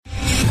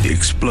The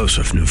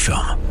explosive new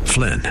film,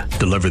 Flynn,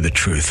 deliver the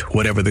truth,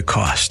 whatever the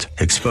cost,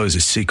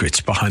 exposes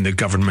secrets behind the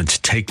government's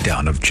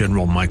takedown of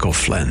General Michael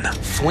Flynn.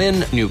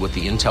 Flynn knew what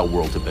the intel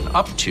world had been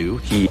up to.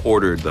 He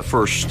ordered the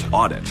first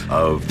audit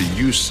of the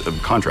use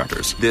of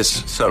contractors.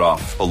 This set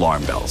off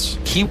alarm bells.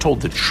 He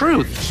told the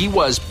truth. He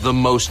was the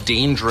most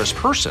dangerous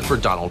person for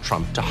Donald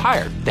Trump to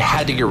hire. They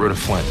had to get rid of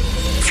Flynn.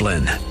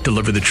 Flynn,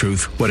 deliver the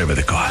truth, whatever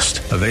the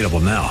cost. Available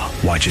now.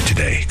 Watch it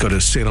today. Go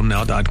to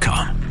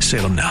salemnow.com.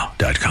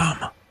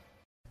 salemnow.com.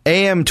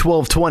 AM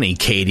 1220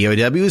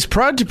 KDOW is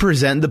proud to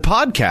present the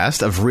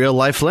podcast of Real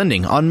Life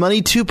Lending on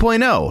Money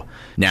 2.0.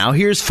 Now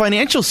here's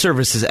financial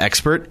services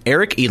expert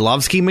Eric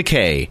Elovski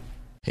McKay.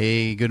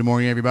 Hey, good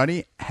morning,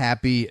 everybody.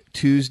 Happy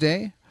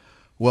Tuesday.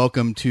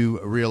 Welcome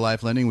to Real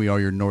Life Lending. We are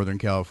your Northern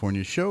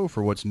California show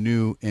for what's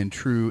new and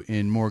true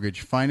in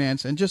mortgage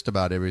finance and just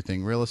about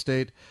everything real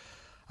estate.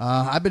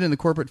 I've been in the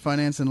corporate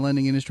finance and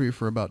lending industry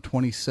for about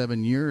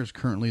 27 years,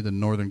 currently the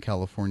Northern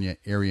California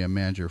area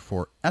manager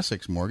for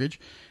Essex Mortgage,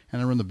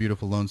 and I run the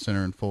beautiful loan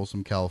center in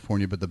Folsom,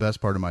 California. But the best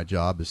part of my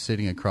job is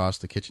sitting across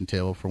the kitchen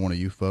table for one of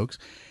you folks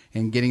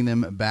and getting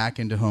them back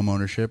into home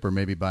ownership or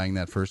maybe buying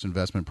that first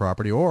investment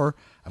property. Or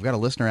I've got a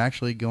listener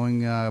actually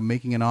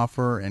making an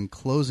offer and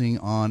closing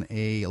on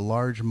a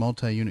large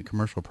multi-unit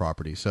commercial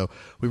property. So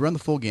we run the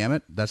full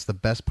gamut. That's the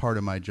best part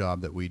of my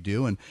job that we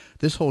do. And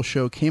this whole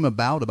show came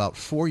about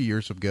 4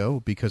 years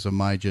ago because of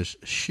my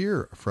just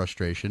sheer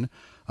frustration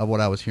of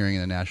what I was hearing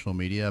in the national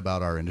media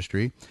about our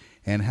industry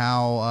and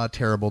how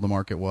terrible the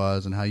market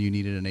was and how you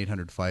needed an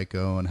 800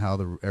 FICO and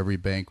how every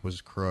bank was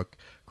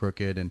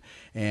crooked.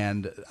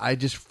 And I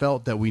just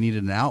felt that we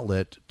needed an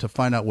outlet to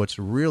find out what's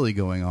really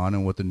going on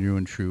and what the new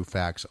and true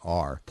facts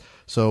are.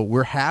 So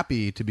we're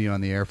happy to be on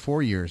the air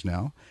 4 years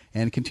now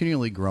and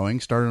continually growing.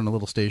 Started on a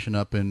little station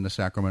up in the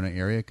Sacramento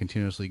area,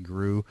 continuously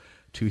grew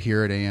to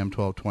here at AM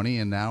 1220,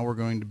 and now we're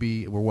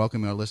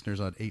welcoming our listeners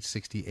on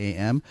 860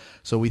 AM.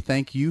 So we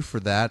thank you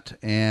for that,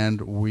 and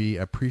we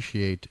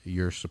appreciate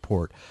your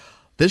support.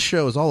 This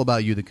show is all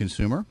about you, the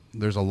consumer.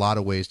 There's a lot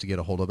of ways to get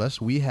a hold of us.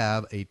 We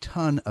have a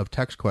ton of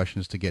text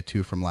questions to get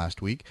to from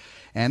last week,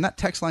 and that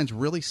text line's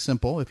really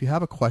simple. If you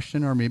have a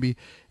question or maybe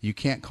you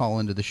can't call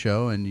into the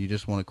show and you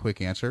just want a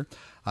quick answer,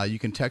 you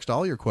can text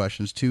all your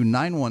questions to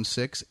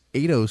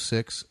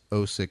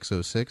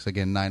 916-806-0606.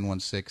 Again,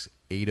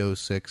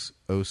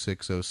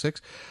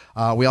 916-806-0606.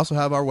 We also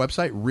have our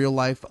website,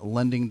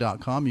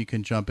 reallifelending.com. You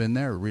can jump in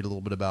there, read a little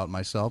bit about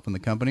myself and the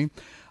company.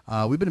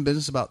 We've been in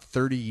business about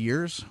 30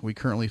 years. We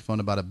currently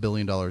fund about $1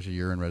 billion a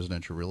year in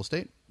residential real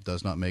estate.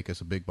 Does not make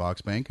us a big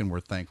box bank, and we're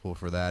thankful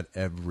for that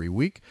every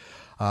week.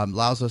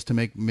 Allows us to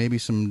make maybe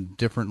some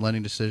different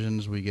lending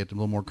decisions. We get a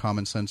little more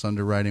common sense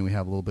underwriting. We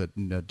have a little bit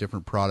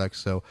different products.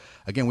 So,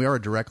 again, we are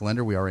a direct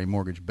lender. We are a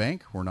mortgage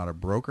bank. We're not a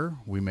broker.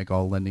 We make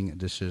all lending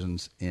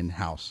decisions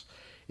in-house.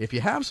 If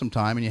you have some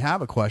time and you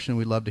have a question,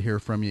 we'd love to hear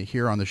from you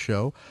here on the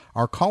show.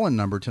 Our call-in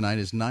number tonight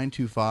is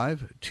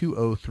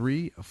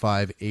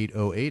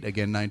 925-203-5808.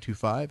 Again,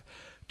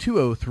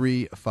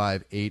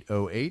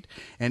 925-203-5808.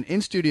 And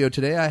in studio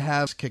today, I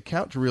have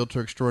Couch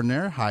Realtor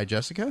Extraordinaire. Hi,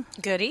 Jessica.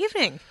 Good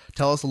evening.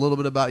 Tell us a little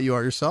bit about you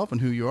yourself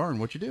and who you are and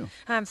what you do.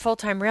 I'm a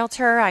full-time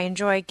realtor. I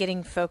enjoy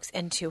getting folks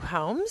into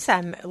homes.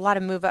 I'm a lot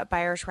of move-up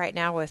buyers right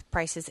now with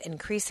prices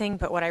increasing,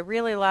 but what I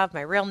really love, my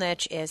real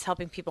niche, is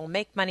helping people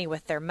make money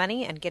with their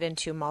money and get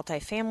into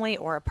multifamily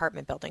or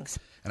apartment buildings.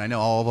 And I know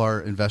all of our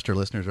investor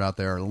listeners out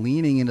there are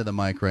leaning into the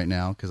mic right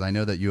now because I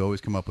know that you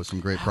always come up with some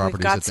great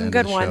properties at the end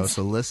of the show.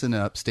 So listen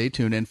up, stay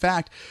tuned. In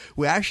fact,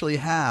 we actually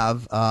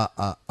have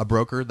a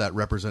broker that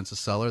represents a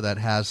seller that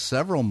has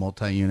several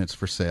multi-units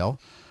for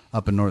sale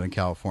up in Northern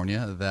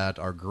California that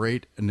are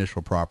great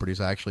initial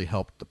properties. I actually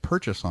helped the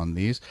purchase on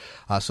these.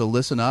 So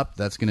listen up.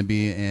 That's going to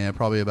be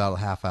probably about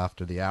half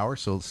after the hour,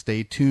 so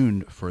stay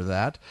tuned for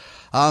that.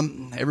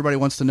 Everybody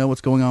wants to know what's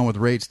going on with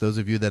rates. Those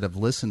of you that have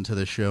listened to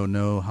the show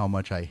know how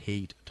much I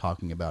hate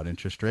talking about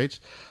interest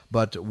rates,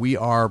 but we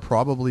are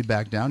probably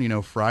back down. You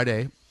know,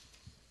 Friday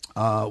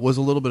was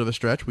a little bit of a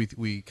stretch.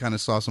 We kind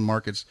of saw some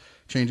markets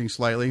changing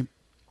slightly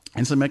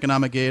and some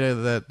economic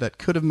data that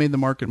could have made the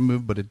market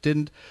move, but it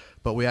didn't.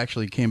 But we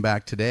actually came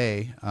back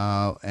today,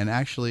 and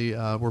actually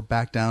we're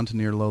back down to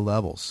near low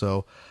levels.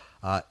 So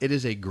it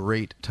is a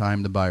great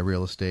time to buy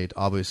real estate.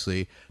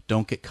 Obviously,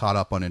 don't get caught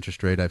up on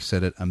interest rate. I've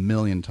said it a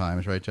million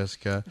times, right,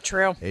 Jessica?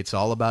 True. It's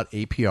all about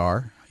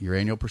APR, your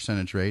annual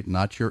percentage rate,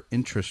 not your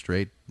interest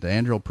rate. The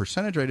annual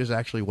percentage rate is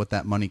actually what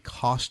that money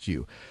cost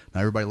you. Now,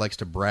 everybody likes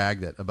to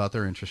brag about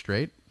their interest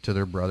rate to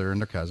their brother and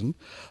their cousin,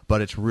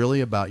 but it's really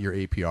about your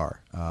APR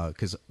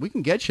because we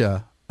can get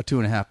you a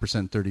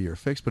 2.5% 30-year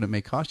fix, but it may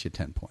cost you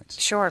 10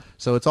 points. Sure.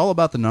 So it's all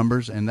about the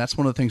numbers, and that's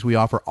one of the things we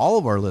offer all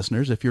of our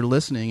listeners. If you're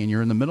listening and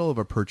you're in the middle of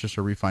a purchase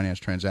or refinance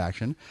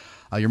transaction,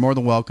 you're more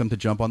than welcome to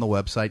jump on the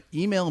website,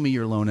 email me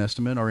your loan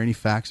estimate or any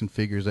facts and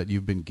figures that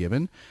you've been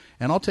given,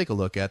 and I'll take a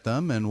look at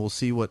them, and we'll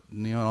see what,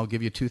 I'll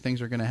give you two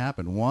things are going to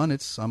happen. One,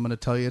 I'm going to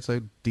tell you it's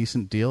a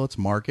decent deal, it's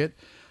market,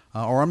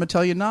 or I'm going to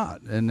tell you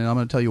not, and then I'm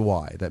going to tell you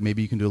why, that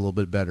maybe you can do a little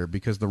bit better,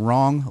 because the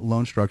wrong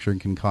loan structure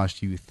can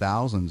cost you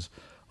thousands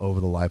over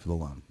the life of the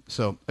loan.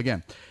 So,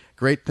 again,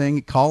 great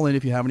thing. Call in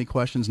if you have any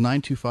questions,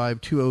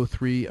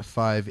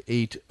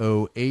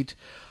 925-203-5808.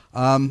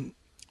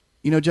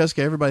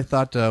 Jessica, everybody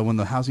thought when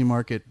the housing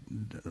market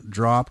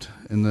dropped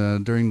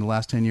during the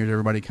last 10 years,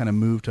 everybody kind of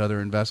moved to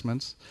other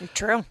investments.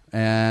 True.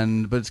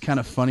 But it's kind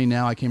of funny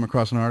now. I came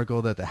across an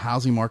article that the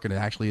housing market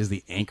actually is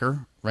the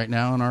anchor right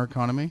now in our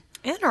economy.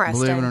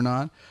 Interesting. Believe it or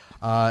not.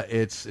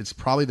 It's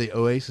probably the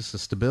oasis of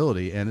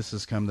stability, and this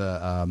has come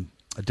a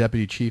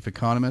deputy chief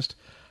economist.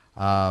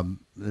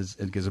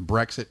 Because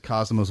Brexit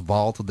caused the most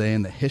volatile day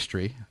in the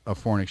history of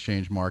foreign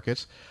exchange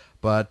markets,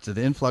 but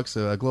the influx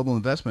of global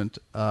investment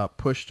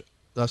pushed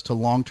us to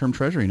long-term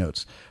treasury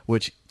notes,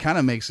 which kind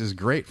of makes this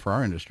great for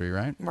our industry,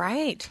 right?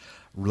 Right.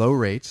 Low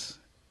rates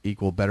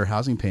equal better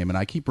housing payment.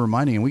 I keep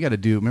reminding, and we got to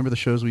do, remember the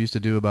shows we used to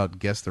do about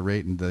guess the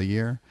rate in the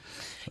year?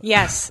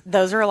 Yes,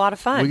 those are a lot of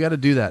fun. We got to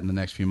do that in the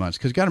next few months,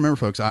 because you got to remember,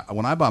 folks,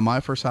 when I bought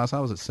my first house, I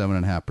was at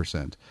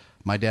 7.5%.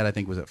 My dad, I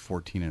think, was at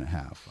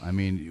 14.5%. I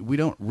mean, we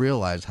don't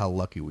realize how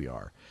lucky we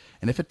are.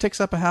 And if it ticks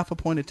up a half a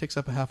point, it ticks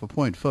up a half a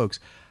point. Folks,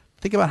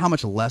 think about how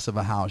much less of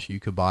a house you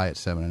could buy at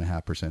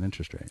 7.5%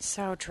 interest rate.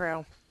 So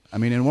true. I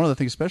mean, and one of the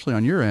things, especially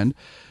on your end,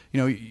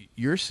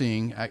 you're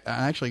seeing, I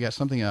actually got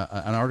something,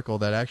 an article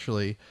that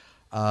actually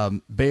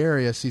Bay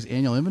Area sees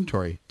annual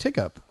inventory tick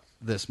up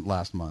this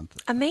last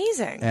month.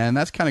 Amazing. And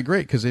that's kind of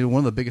great, because one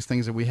of the biggest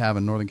things that we have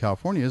in Northern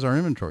California is our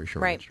inventory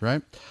shortage,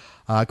 right?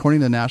 According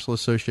to the National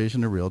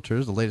Association of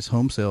Realtors, the latest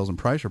home sales and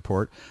price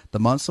report, the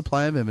month's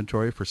supply of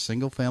inventory for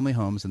single-family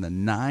homes in the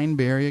 9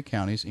 Bay Area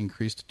counties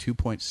increased to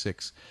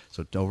 2.6,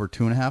 so over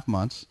 2.5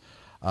 months.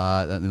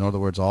 In other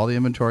words, all the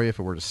inventory, if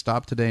it were to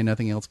stop today,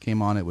 nothing else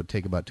came on, it would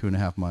take about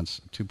 2.5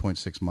 months,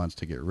 2.6 months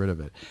to get rid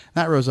of it.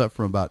 That rose up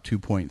from about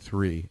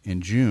 2.3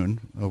 in June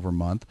over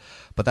month,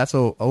 but that's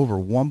over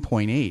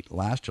 1.8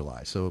 last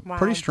July. So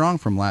pretty strong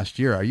from last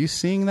year. Are you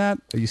seeing that?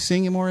 Are you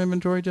seeing more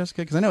inventory,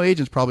 Jessica? Because I know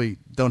agents probably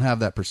don't have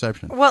that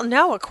perception. Well,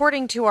 no.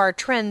 According to our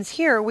trends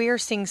here, we are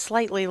seeing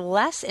slightly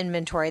less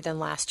inventory than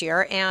last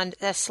year and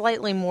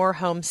slightly more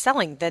homes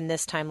selling than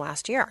this time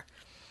last year.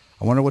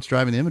 I wonder what's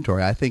driving the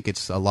inventory. I think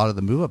it's a lot of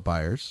the move-up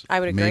buyers. I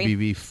would agree. Maybe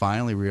be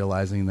finally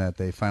realizing that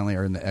they finally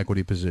are in the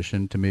equity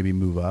position to maybe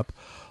move up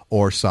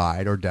or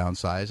side or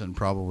downsize and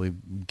probably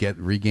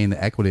regain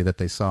the equity that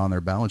they saw on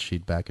their balance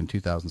sheet back in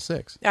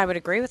 2006. I would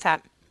agree with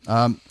that.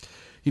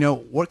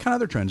 What kind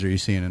of other trends are you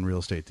seeing in real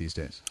estate these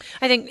days?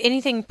 I think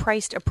anything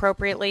priced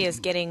appropriately is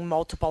getting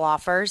multiple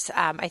offers.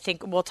 I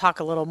think we'll talk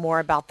a little more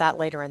about that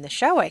later in the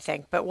show, I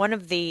think. But one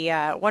of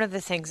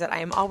the things that I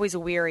am always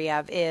weary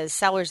of is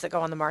sellers that go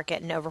on the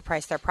market and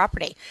overprice their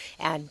property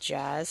and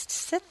just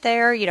sit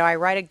there. I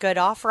write a good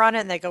offer on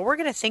it and they go, we're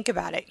going to think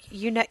about it.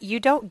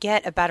 You don't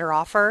get a better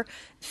offer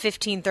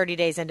 15, 30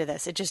 days into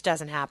this. It just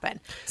doesn't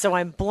happen. So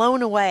I'm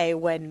blown away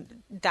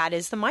when that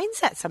is the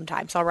mindset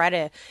sometimes. I'll write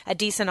a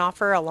decent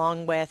offer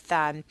along with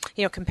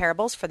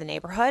comparables for the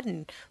neighborhood,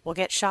 and we'll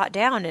get shot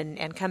down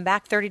and come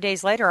back 30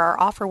 days later. Our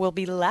offer will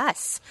be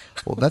less.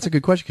 Well, that's a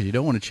good question, because you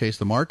don't want to chase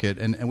the market,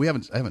 and I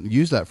haven't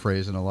used that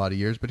phrase in a lot of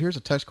years. But here's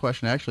a text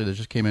question actually that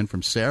just came in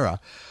from Sarah.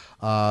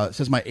 It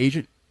says, my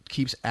agent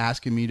keeps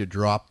asking me to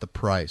drop the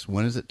price.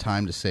 When is it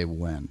time to say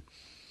when?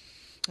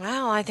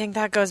 Well, I think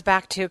that goes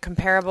back to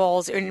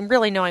comparables and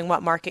really knowing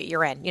what market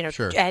you're in,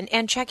 Sure.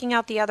 and checking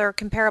out the other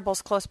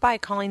comparables close by,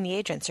 calling the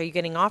agents. Are you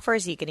getting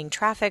offers? Are you getting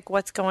traffic?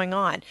 What's going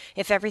on?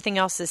 If everything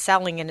else is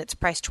selling and it's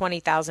priced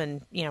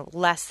 $20,000,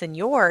 less than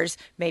yours,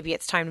 maybe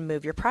it's time to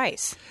move your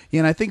price. Yeah,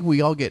 and I think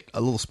we all get a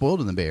little spoiled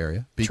in the Bay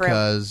Area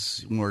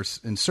because we're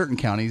in certain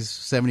counties,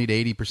 70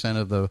 to 80%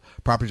 of the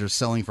properties are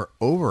selling for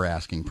over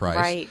asking price.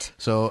 Right.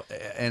 So,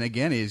 and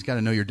again, you've got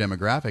to know your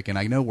demographic. And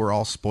I know we're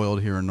all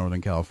spoiled here in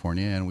Northern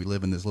California, and we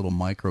live in this little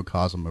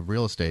microcosm of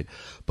real estate,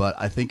 but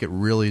I think it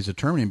really is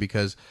determining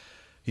because,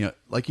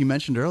 like you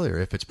mentioned earlier,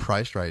 if it's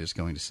priced right, it's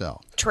going to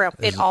sell. True.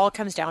 It all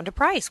comes down to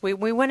price. We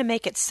want to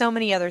make it so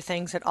many other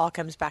things. It all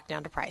comes back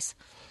down to price.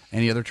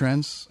 Any other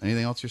trends?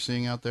 Anything else you're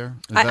seeing out there?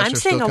 I'm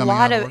seeing a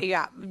lot of,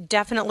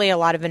 definitely a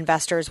lot of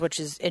investors, which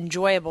is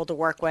enjoyable to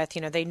work with.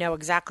 They know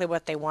exactly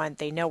what they want.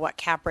 They know what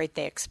cap rate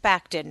they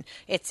expect, and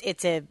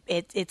it's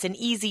an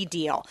easy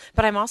deal.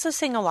 But I'm also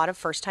seeing a lot of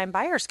first-time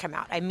buyers come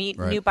out. I meet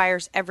new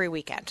buyers every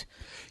weekend.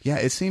 Yeah,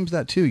 it seems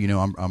that too.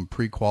 I'm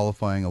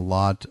pre-qualifying a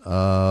lot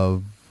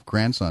of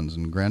grandsons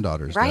and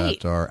granddaughters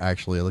that are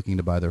actually looking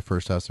to buy their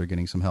first house. They're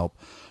getting some help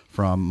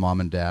from mom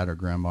and dad or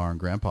grandma and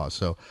grandpa.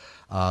 So,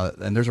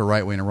 and there's a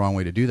right way and a wrong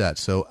way to do that.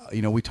 So,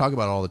 we talk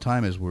about it all the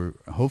time is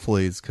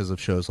hopefully it's because of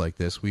shows like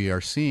this, we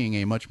are seeing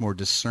a much more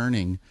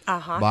discerning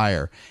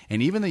buyer.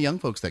 And even the young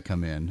folks that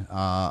come in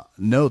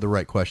know the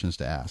right questions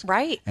to ask.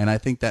 Right. And I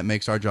think that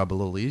makes our job a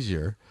little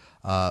easier.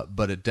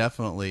 But it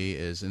definitely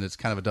is, and it's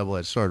kind of a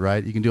double-edged sword,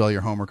 right? You can do all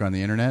your homework on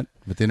the internet,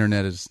 but the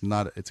internet is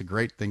it's a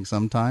great thing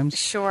sometimes.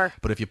 Sure.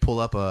 But if you pull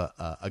up a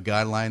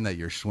guideline that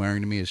you're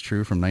swearing to me is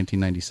true from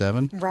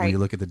 1997, when you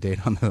look at the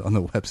date on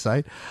the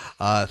website,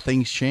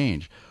 things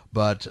change.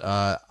 But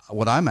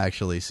what I'm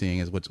actually seeing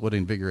is what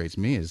invigorates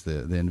me is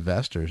the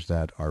investors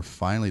that are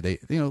finally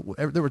there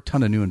were a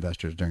ton of new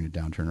investors during the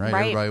downturn, right?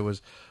 Everybody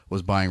was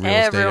buying real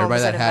estate.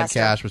 Everybody that had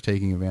cash was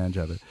taking advantage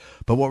of it.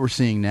 But what we're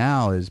seeing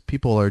now is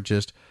people are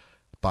just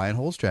buy and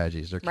hold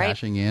strategies. They're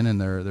cashing in and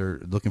they're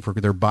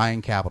they're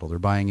buying capital. They're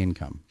buying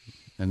income.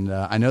 And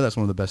I know that's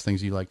one of the best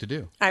things you like to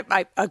do.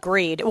 I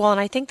agreed. Well, and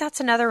I think that's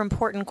another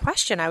important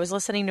question. I was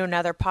listening to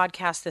another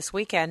podcast this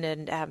weekend,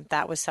 and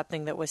that was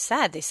something that was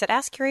said. They said,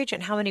 ask your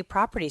agent how many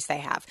properties they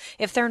have.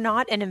 If they're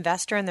not an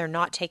investor and they're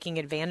not taking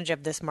advantage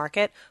of this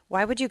market,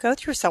 why would you go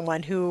through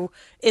someone who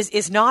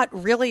is not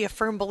really a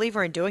firm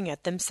believer in doing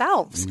it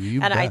themselves?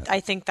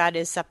 I think that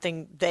is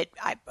something that,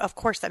 of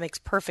course, that makes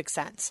perfect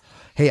sense.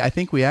 Hey, I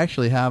think we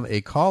actually have a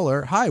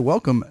caller. Hi,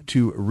 welcome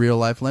to Real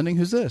Life Lending.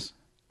 Who's this?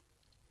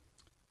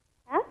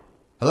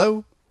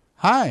 Hello.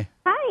 Hi.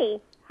 Hi.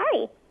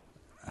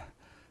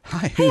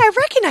 Hey, I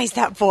recognize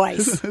that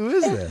voice. Who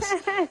is this?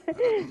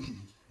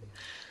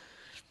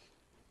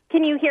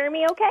 Can you hear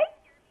me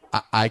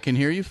okay? I can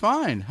hear you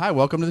fine. Hi,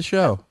 welcome to the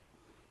show.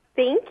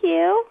 Thank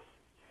you.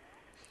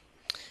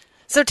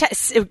 So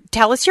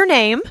tell us your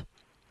name.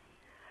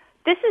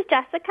 This is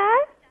Jessica.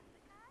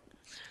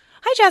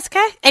 Hi,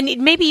 Jessica. And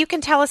maybe you can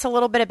tell us a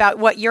little bit about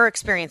what your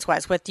experience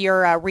was with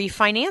your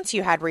refinance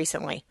you had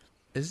recently.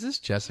 Is this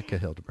Jessica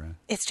Hildebrand?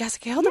 It's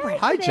Jessica Hildebrand.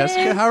 Hi,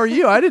 Jessica. How are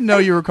you? I didn't know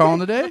you were calling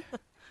today.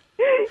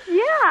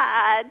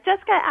 Yeah.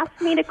 Jessica asked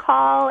me to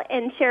call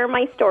and share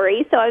my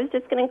story, so I was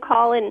just going to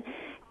call and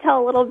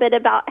tell a little bit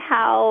about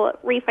how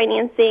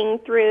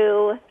refinancing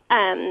through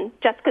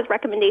Jessica's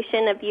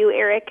recommendation of you,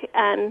 Eric,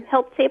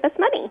 helped save us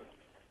money.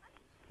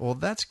 Well,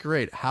 that's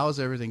great. How's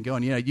everything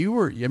going? Yeah,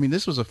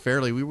 this was a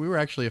fairly, we were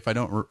actually, if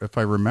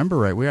I remember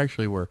right, we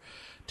actually were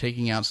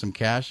taking out some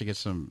cash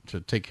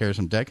to take care of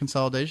some debt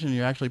consolidation, and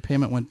your actually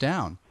payment went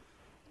down.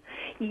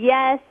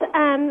 Yes.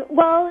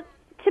 Well,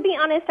 to be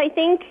honest, I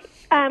think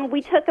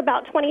we took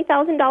about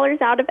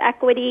 $20,000 out of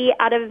equity,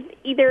 out of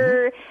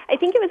either, I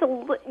think it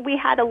was we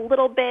had a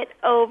little bit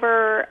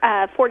over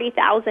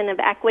 $40,000 of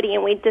equity,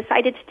 and we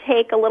decided to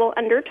take a little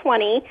under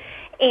 20,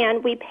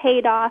 and we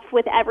paid off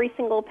with every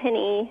single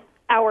penny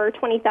our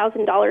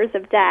 $20,000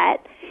 of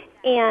debt,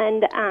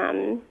 and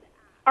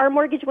our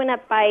mortgage went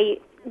up by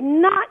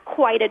not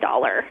quite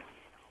 $1.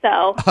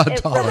 So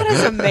that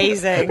is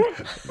amazing.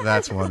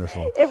 That's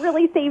wonderful. It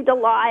really saved a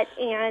lot.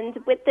 And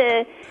with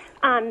the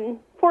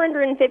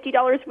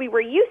 $450 we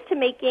were used to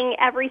making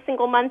every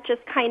single month,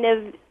 just kind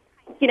of,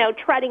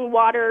 treading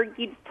water,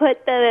 you'd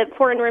put the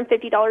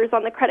 $450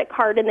 on the credit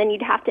card, and then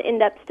you'd have to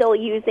end up still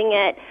using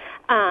it.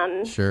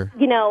 Sure.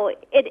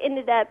 It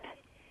ended up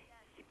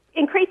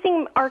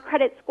increasing our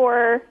credit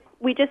score.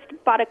 We just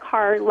bought a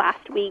car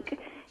last week,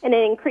 and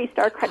it increased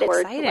our credit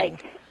score to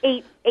like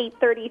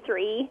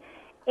 833,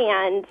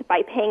 and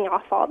by paying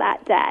off all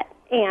that debt.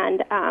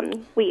 And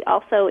we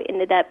also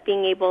ended up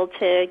being able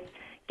to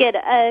get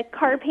a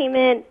car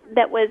payment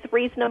that was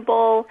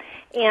reasonable,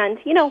 and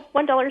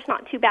 $1 is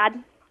not too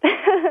bad.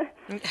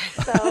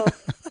 So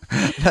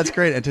that's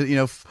great. And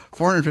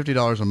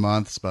 $450 a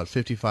month is about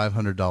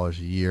 $5,500 a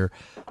year.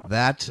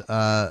 That's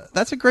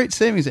a great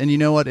savings. And you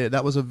know what?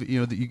 That was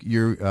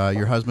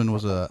your husband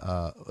was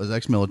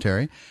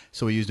ex-military,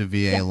 so we used a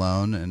VA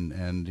loan,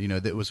 and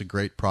it was a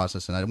great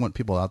process. And I want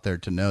people out there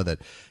to know that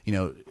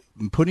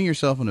putting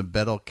yourself in a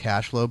better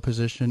cash flow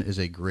position is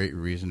a great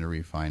reason to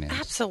refinance.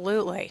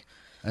 Absolutely.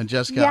 And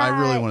Jessica, I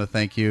really want to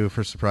thank you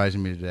for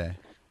surprising me today.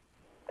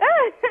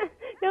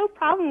 No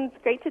problem. It's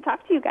great to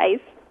talk to you guys.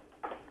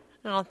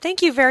 Oh,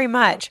 thank you very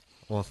much.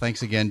 Well,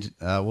 thanks again.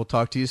 We'll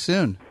talk to you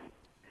soon.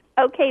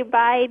 Okay,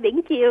 bye.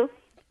 Thank you.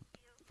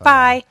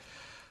 Bye.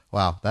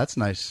 Wow, that's a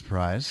nice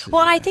surprise.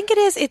 Well, and I think it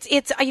is.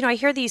 It's I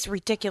hear these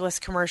ridiculous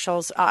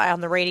commercials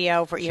on the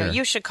radio for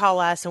you should call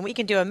us and we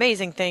can do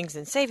amazing things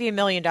and save you $1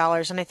 million.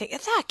 And I think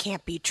that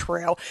can't be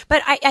true.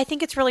 But I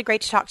think it's really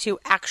great to talk to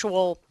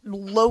actual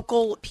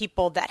local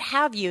people that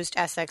have used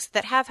Essex,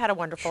 that have had a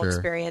wonderful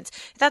experience.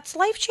 That's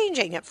life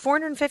changing at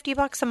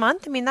 $450 a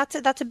month. I mean, that's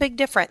a big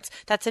difference.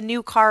 That's a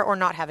new car or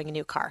not having a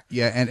new car.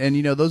 Yeah,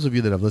 and those of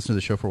you that have listened to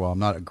the show for a while, I'm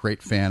not a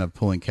great fan of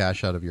pulling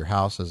cash out of your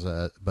house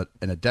but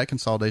in a debt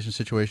consolidation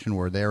situation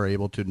where they are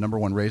able to, number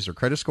one, raise their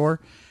credit score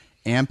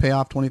and pay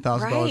off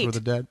 $20,000 worth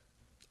of debt.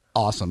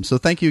 Awesome. So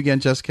thank you again,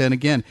 Jessica. And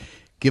again,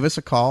 give us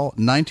a call,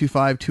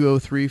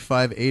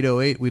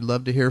 925-203-5808. We'd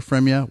love to hear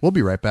from you. We'll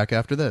be right back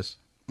after this.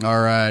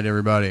 All right,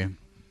 everybody.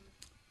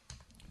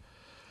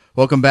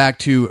 Welcome back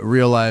to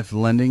Real Life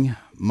Lending.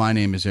 My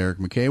name is Eric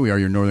McKay. We are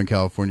your Northern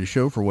California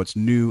show for what's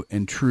new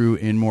and true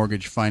in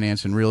mortgage,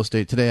 finance, and real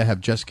estate. Today I have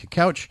Jessica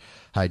Couch.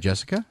 Hi,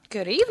 Jessica.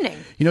 Good evening.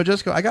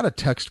 Jessica, I got a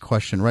text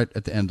question right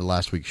at the end of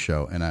last week's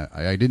show, and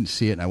I didn't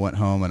see it, and I went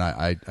home, and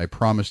I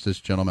promised this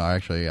gentleman, I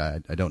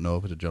don't know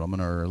if it's a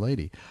gentleman or a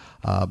lady,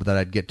 but that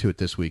I'd get to it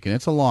this week. And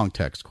it's a long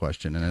text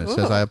question, and it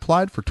says, I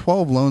applied for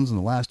 12 loans in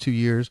the last 2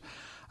 years.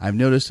 I've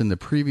noticed in the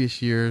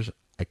previous years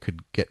I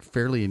could get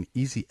fairly an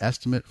easy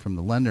estimate from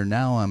the lender.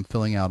 Now I'm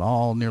filling out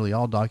nearly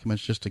all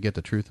documents just to get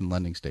the truth in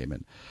lending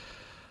statement.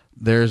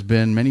 There's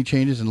been many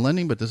changes in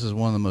lending, but this is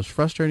one of the most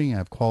frustrating.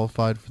 I've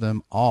qualified for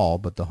them all,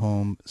 but the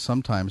home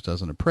sometimes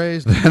doesn't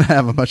appraise. Then I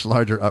have a much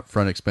larger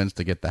upfront expense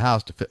to get the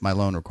house to fit my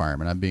loan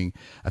requirement.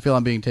 I feel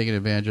I'm being taken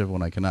advantage of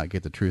when I cannot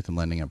get the truth in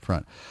lending up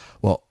front.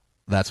 Well,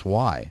 that's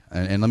why.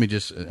 And let me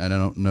just, and I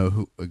don't know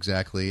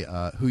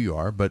who you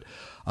are, but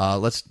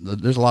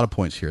there's a lot of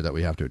points here that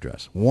we have to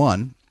address.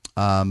 One,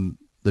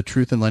 the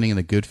truth in lending and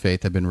the good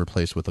faith have been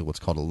replaced with what's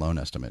called a loan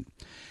estimate.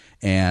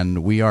 And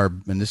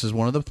this is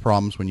one of the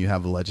problems when you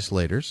have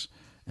legislators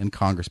and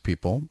Congress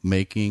people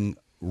making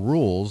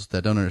rules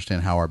that don't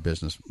understand how our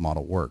business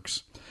model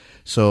works.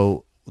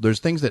 So there's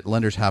things that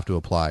lenders have to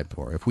apply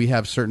for. If we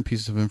have certain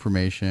pieces of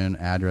information,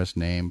 address,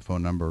 name,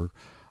 phone number,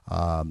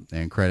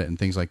 and credit and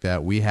things like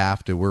that,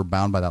 we're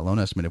bound by that loan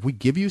estimate. If we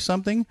give you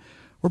something,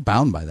 we're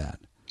bound by that.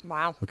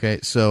 Wow. Okay.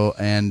 So,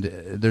 and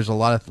there's a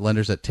lot of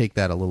lenders that take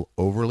that a little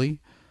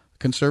overly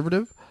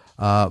conservative.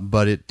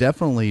 But it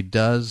definitely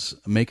does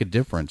make a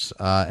difference.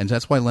 And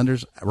that's why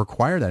lenders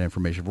require that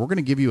information. If we're going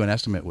to give you an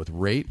estimate with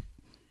rate,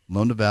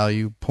 loan to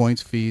value,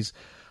 points, fees,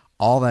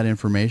 all that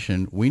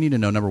information, we need to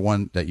know, number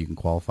one, that you can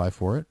qualify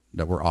for it,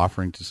 that we're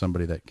offering to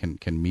somebody that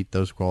can meet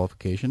those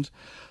qualifications.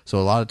 So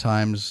a lot of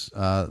times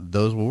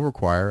those will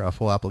require a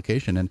full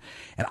application. And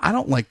I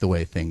don't like the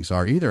way things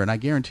are either. And I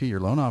guarantee your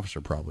loan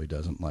officer probably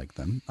doesn't like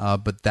them.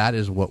 But that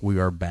is what we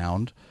are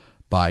bound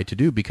by to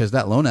do, because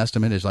that loan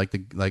estimate is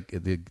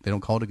they don't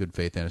call it a good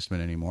faith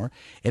estimate anymore.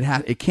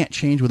 It can't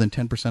change within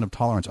 10% of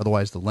tolerance.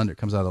 Otherwise, the lender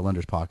comes out of the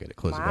lender's pocket. It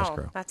closes the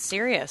escrow. That's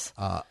serious.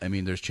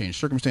 There's changed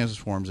circumstances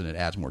forms, and it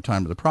adds more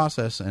time to the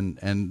process.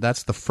 And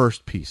that's the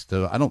first piece.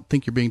 So I don't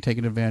think you're being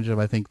taken advantage of.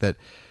 I think that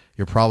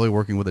you're probably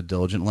working with a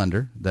diligent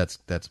lender that's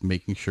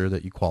making sure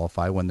that you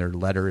qualify when their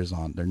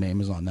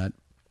name is on that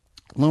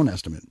loan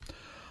estimate.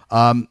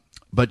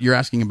 But you're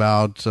asking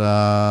about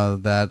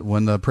that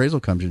when the appraisal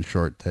comes in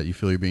short, that you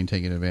feel you're being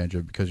taken advantage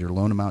of because your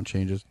loan amount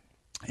changes,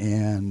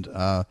 and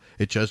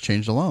it just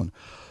changed the loan.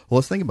 Well,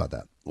 let's think about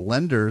that.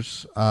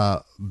 Lenders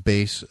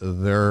base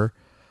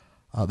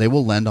they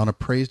will lend on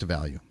appraised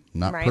value,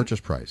 not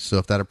purchase price. So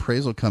if that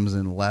appraisal comes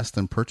in less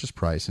than purchase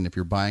price, and if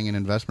you're buying an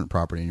investment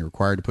property and you're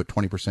required to put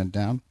 20%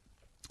 down,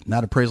 and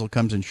that appraisal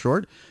comes in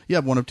short, you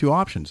have one of two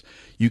options.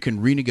 You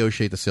can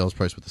renegotiate the sales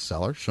price with the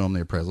seller, show them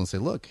the appraisal, and say,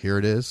 look, here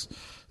it is.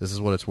 This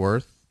is what it's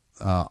worth.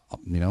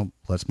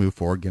 Let's move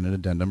forward, get an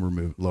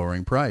addendum,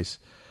 lowering price.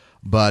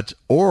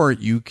 Or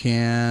you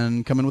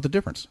can come in with a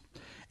difference.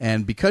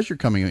 And because you're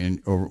coming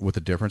in with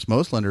a difference,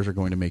 most lenders are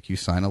going to make you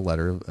sign a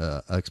letter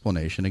of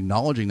explanation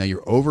acknowledging that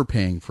you're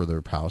overpaying for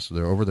their house,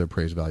 they're over the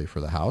appraised value for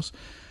the house,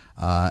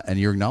 and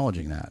you're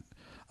acknowledging that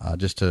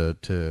just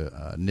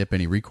to nip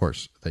any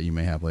recourse that you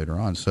may have later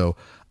on. So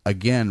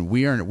again,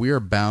 we are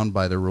bound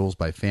by the rules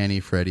by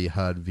Fannie, Freddie,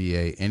 HUD,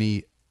 VA,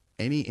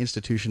 any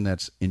institution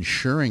that's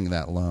insuring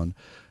that loan.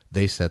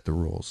 They set the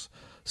rules.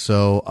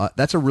 So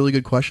that's a really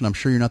good question. I'm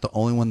sure you're not the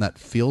only one that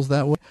feels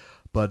that way,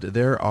 but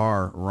there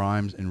are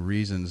rhymes and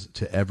reasons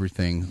to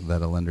everything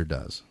that a lender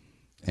does.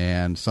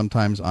 And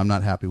sometimes I'm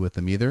not happy with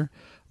them either.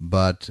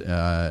 But,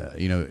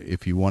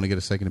 if you want to get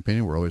a second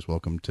opinion, we're always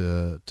welcome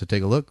to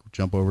take a look.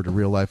 Jump over to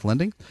Real Life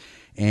Lending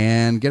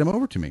and get them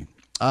over to me.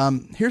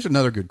 Here's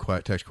another good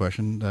text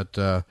question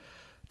that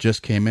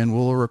just came in.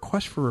 Will a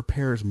request for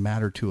repairs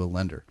matter to a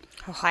lender?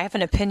 Oh, I have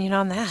an opinion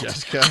on that.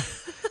 Jessica,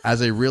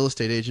 as a real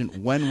estate agent,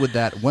 when would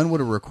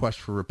a request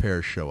for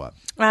repairs show up?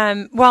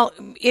 Well,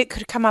 it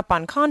could come up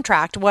on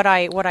contract. What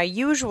I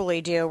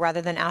usually do,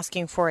 rather than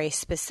asking for a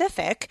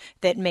specific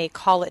that may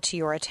call it to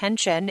your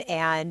attention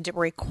and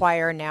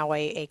require now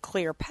a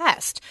clear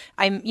pest,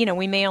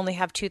 we may only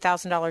have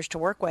 $2,000 to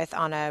work with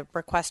on a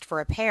request for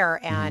repair,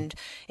 and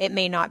it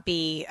may not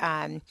be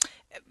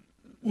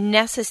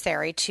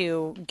necessary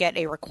to get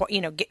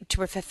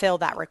to fulfill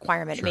that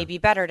requirement. Sure. It may be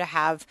better to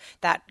have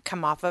that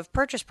come off of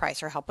purchase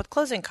price or help with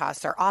closing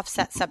costs or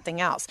offset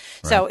something else.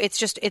 Right. So it's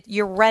just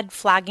you're red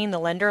flagging the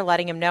lender,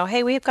 letting him know,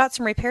 hey, we've got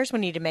some repairs we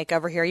need to make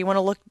over here. You want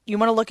to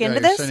look into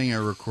this? Sending a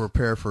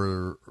repair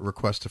for a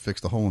request to fix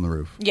the hole in the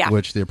roof, yeah,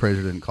 which the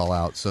appraiser didn't call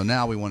out. So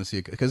now we want to see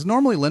it, because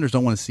normally lenders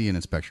don't want to see an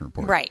inspection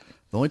report. Right.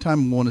 The only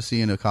time we want to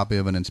see a copy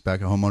of a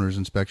homeowner's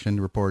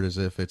inspection report is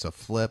if it's a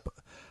flip.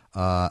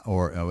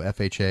 Or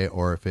FHA,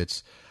 or if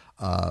it's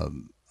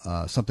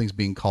something's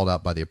being called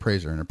out by the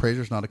appraiser. And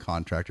appraiser's not a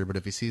contractor, but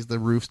if he sees the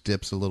roof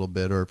dips a little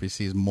bit, or if he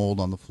sees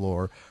mold on the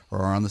floor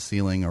or on the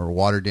ceiling or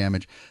water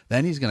damage,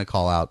 then he's going to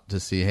call out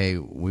to see, hey,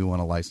 we want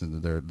to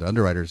license. The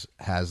underwriters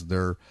has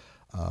the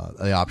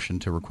option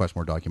to request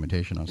more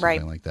documentation on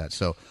something like that.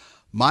 So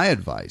my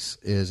advice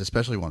is,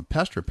 especially on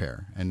pest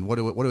repair, and what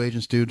do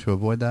agents do to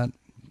avoid that?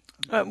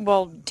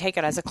 Well, take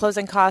it as a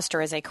closing cost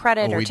or as a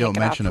credit. Or we don't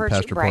mention a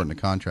pest report in the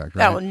contract,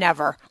 right? No,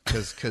 never.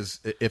 Because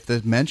if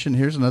there's mention,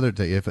 here's another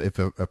thing. If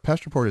a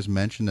pest report is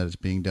mentioned that it's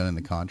being done in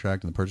the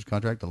contract, in the purchase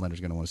contract, the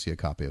lender's going to want to see a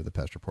copy of the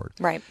pest report.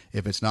 Right.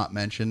 If it's not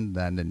mentioned,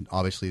 then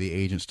obviously the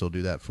agents still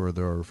do that for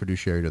their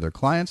fiduciary to their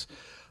clients.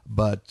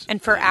 And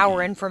for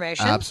our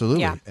information. Absolutely.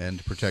 Yeah. And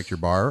to protect your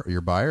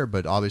buyer.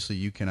 But obviously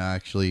you can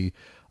actually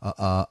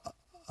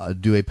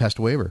do a pest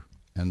waiver.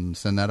 and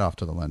send that off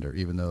to the lender,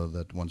 even though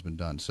that one's been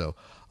done. So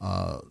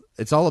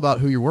it's all about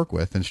who you work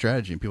with and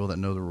strategy and people that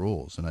know the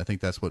rules. And I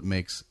think that's what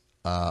makes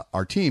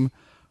our team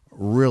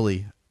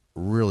really,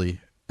 really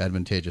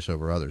advantageous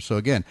over others. So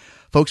again,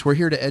 folks, we're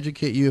here to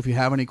educate you. If you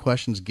have any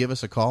questions, give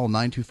us a call,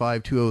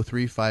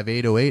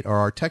 925-203-5808, or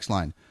our text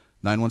line,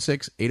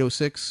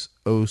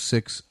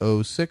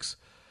 916-806-0606.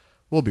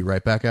 We'll be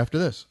right back after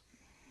this.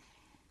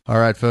 All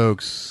right,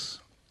 folks,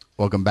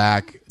 welcome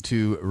back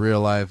to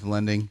Real Life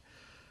Lending.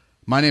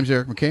 My name's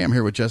Eric McKay. I'm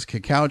here with Jessica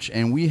Couch,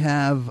 and we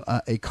have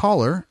a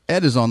caller.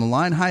 Ed is on the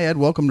line. Hi, Ed.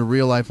 Welcome to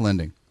Real Life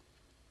Lending.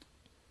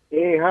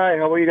 Hey, hi.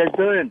 How are you guys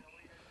doing?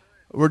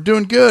 We're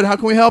doing good. How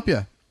can we help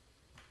you?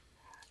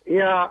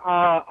 Yeah,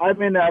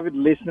 I'm an avid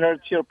listener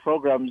to your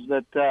programs.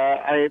 This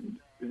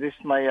is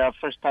my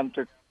first time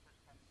to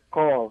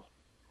call.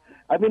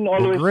 I've been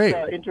always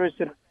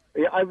interested.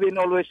 I've been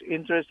always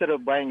interested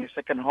in buying a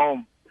second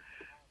home,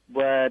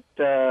 but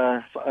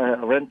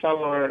rental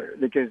or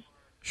because.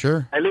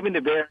 Sure. I live in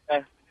the Bay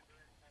Area,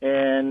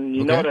 and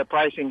you know the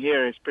pricing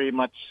here is pretty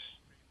much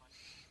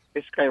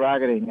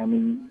skyrocketing. I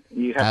mean,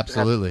 you have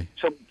absolutely.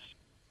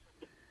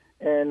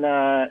 And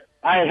I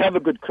have a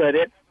good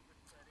credit.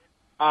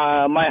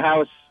 My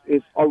house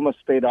is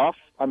almost paid off.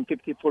 I'm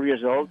 54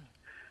 years old,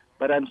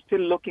 but I'm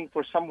still looking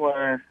for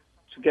somewhere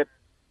to get,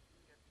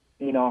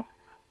 to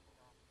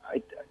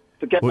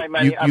get my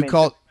money. Take money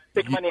out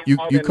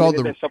and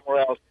leave it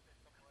somewhere else.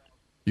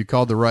 You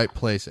called the right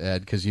place, Ed,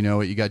 because you know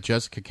what? You got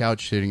Jessica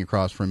Couch sitting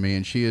across from me,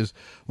 and she is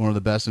one of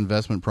the best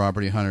investment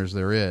property hunters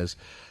there is.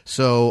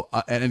 So,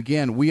 and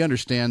again, we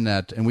understand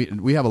that, and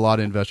we have a lot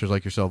of investors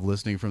like yourself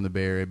listening from the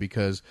Bay Area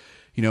because,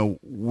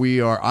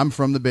 I'm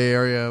from the Bay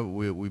Area.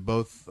 We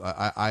both,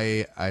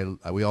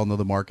 we all know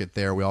the market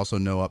there. We also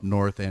know up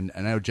north, and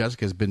I know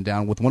Jessica's been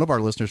down with one of our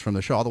listeners from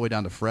the show all the way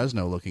down to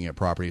Fresno looking at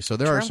properties. So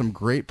there are some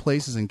great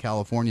places in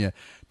California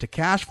to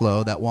cash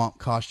flow that won't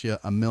cost you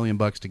 $1 million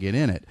to get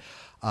in it.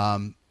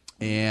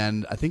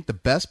 And I think the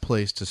best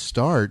place to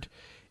start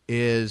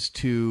is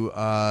to,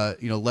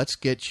 let's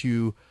get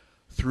you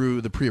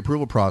through the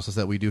pre-approval process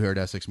that we do here at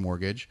Essex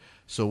Mortgage.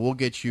 So we'll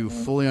get you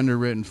fully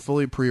underwritten,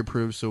 fully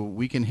pre-approved, so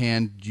we can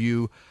hand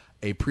you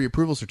a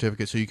pre-approval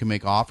certificate so you can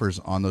make offers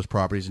on those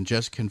properties. And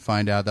Jess can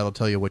find out. That'll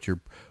tell you what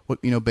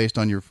based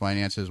on your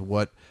finances,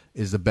 what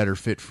is the better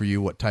fit for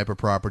you, what type of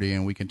property,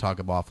 and we can talk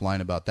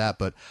offline about that.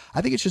 But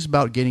I think it's just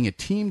about getting a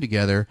team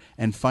together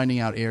and finding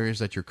out areas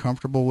that you're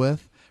comfortable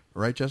with.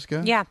 Right,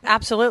 Jessica? Yeah,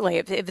 absolutely.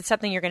 If it's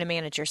something you're going to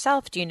manage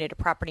yourself, do you need a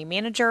property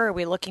manager? Are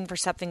we looking for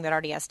something that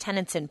already has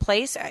tenants in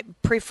place?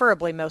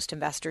 Preferably, most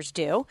investors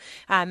do.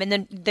 And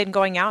then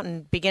going out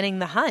and beginning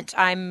the hunt.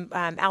 I'm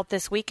out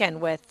this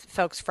weekend with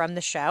folks from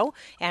the show,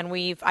 and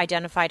we've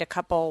identified a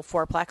couple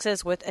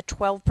fourplexes with a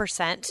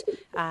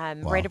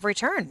 12% rate of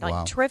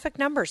return. Terrific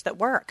numbers that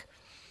work.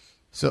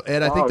 So,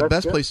 Ed, I think the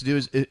best place to do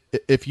is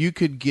if you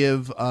could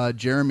give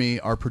Jeremy,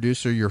 our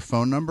producer, your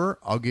phone number.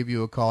 I'll give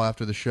you a call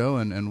after the show,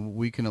 and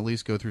we can at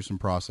least go through some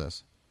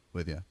process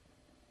with you.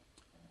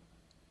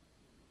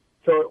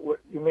 So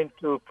you mean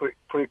to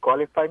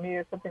pre-qualify me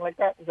or something like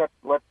that? Is that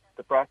what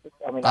the process?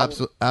 I mean,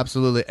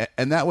 absolutely.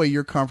 And that way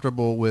you're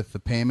comfortable with the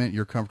payment,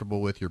 you're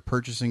comfortable with your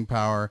purchasing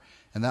power,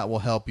 and that will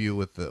help you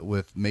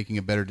with making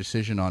a better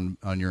decision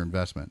on your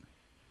investment.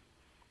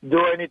 Do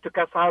I need to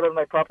cash out on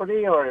my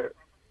property or...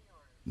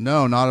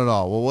 No, not at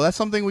all. Well, that's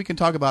something we can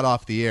talk about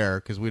off the air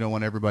because we don't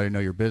want everybody to know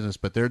your business.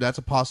 But that's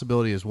a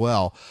possibility as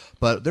well.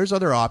 But there's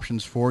other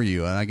options for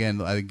you. And again,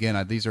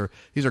 these are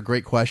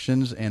great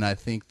questions, and I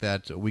think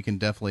that we can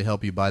definitely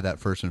help you buy that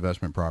first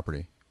investment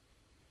property.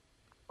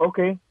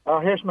 Okay,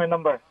 here's my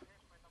number.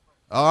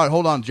 All right,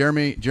 hold on,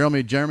 Jeremy,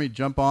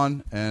 jump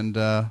on, and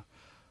that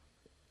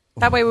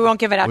way we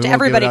won't give it out to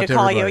everybody to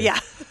call you. Yeah.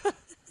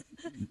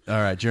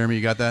 All right, Jeremy,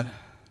 you got that?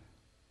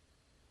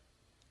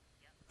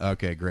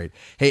 Okay, great.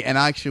 Hey, and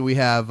actually we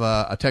have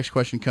a text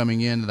question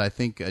coming in that I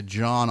think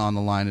John on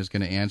the line is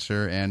going to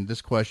answer. And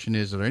this question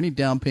is, are there any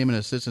down payment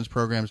assistance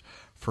programs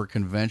for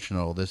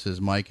conventional? This is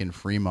Mike in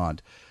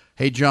Fremont.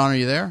 Hey, John, are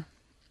you there?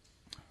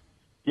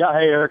 Yeah,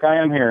 hey, Eric,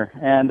 I am here.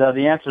 And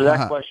the answer to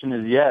that question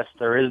is yes,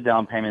 there is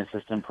down payment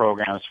assistance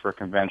programs for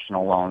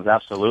conventional loans.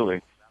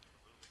 Absolutely.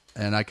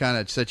 And I kind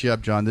of set you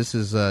up, John. This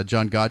is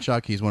John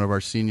Gottschalk. He's one of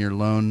our senior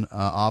loan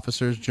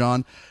officers.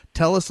 John,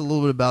 tell us a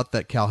little bit about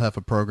that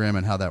CalHEFA program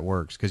and how that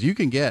works. Because you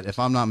can get, if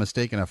I'm not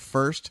mistaken, a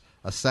first,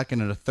 a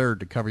second, and a third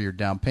to cover your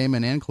down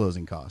payment and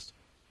closing costs.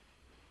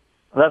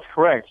 That's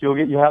correct. You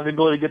have the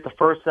ability to get the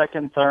first,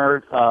 second,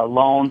 third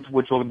loans,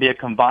 which will be a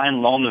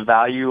combined loan to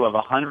value of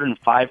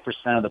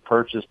 105% of the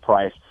purchase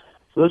price.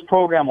 So this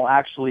program will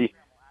actually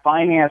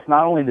finance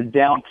not only the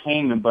down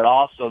payment, but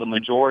also the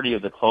majority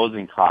of the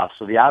closing costs.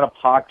 So the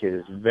out-of-pocket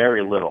is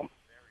very little.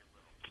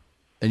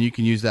 And you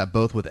can use that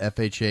both with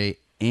FHA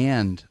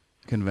and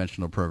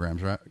conventional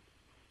programs, right?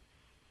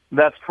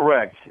 That's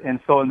correct. And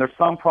there's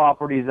some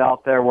properties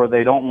out there where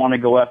they don't want to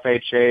go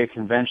FHA.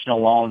 Conventional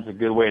loans is a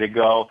good way to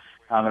go.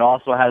 It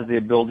also has the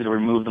ability to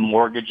remove the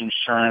mortgage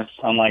insurance,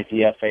 unlike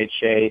the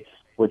FHA,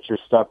 which you're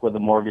stuck with the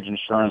mortgage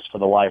insurance for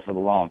the life of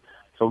the loan.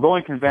 So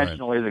going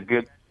conventional is a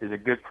is a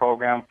good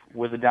program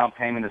with a down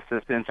payment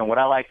assistance. And what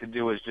I like to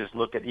do is just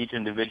look at each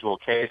individual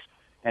case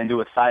and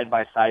do a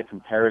side-by-side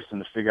comparison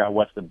to figure out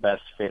what's the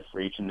best fit for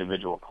each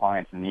individual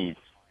client's needs.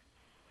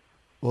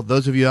 Well,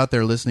 those of you out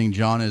there listening,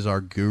 John is our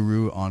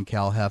guru on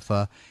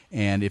CalHEFA,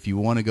 and if you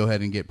want to go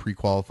ahead and get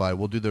pre-qualified,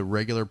 we'll do the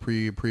regular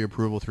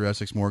pre-approval through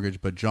Essex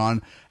Mortgage, but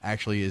John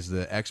actually is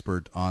the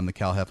expert on the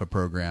CalHEFA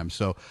program.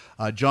 So,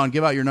 John,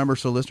 give out your number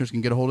so listeners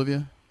can get a hold of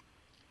you.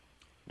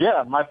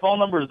 Yeah, my phone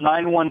number is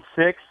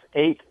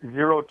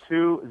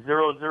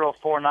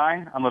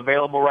 916-802-0049. I'm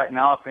available right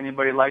now if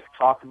anybody would like to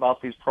talk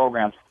about these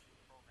programs.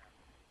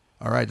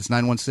 All right, it's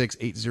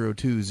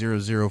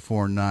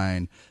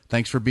 916-802-0049.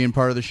 Thanks for being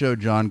part of the show,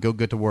 John. Go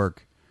get to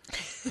work.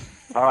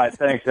 All right,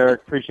 thanks,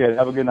 Eric. Appreciate it.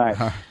 Have a good night.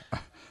 All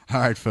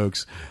right,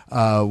 folks.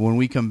 When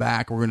we come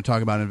back, we're going to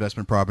talk about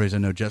investment properties. I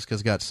know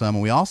Jessica's got some.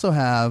 And we also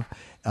have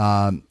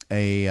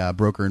a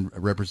broker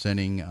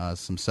representing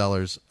some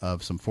sellers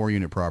of some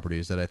 4-unit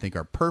properties that I think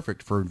are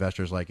perfect for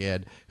investors like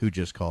Ed, who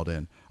just called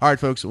in. All right,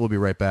 folks, we'll be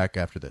right back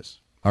after this.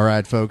 All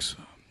right, folks.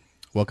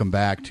 Welcome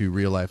back to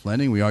Real Life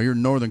Lending. We are your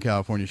Northern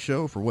California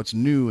show for what's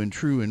new and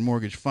true in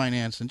mortgage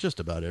finance and just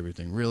about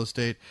everything real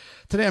estate.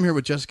 Today I'm here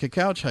with Jessica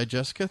Couch. Hi,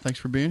 Jessica. Thanks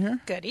for being here.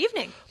 Good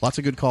evening. Lots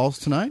of good calls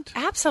tonight.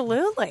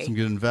 Absolutely. Some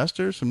good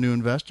investors, some new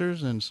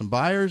investors, and some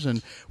buyers.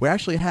 And we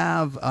actually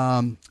have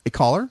a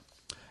caller,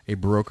 a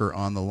broker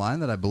on the line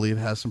that I believe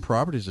has some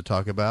properties to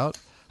talk about.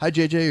 Hi,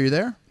 JJ. Are you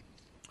there?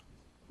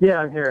 Yeah,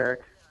 I'm here,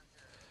 Eric.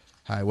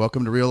 Hi.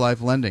 Welcome to Real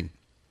Life Lending.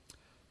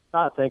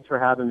 Thanks for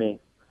having me.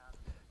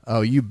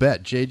 Oh, you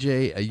bet.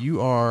 JJ, you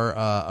are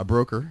a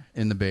broker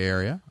in the Bay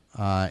Area,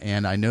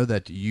 and I know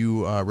that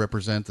you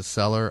represent the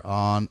seller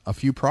on a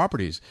few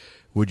properties.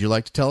 Would you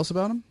like to tell us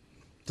about them?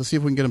 Let's see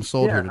if we can get them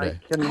sold here today.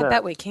 I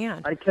bet we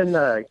can. I can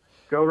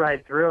go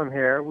right through them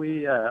here.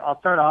 I'll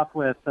start off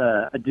with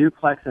a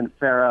duplex in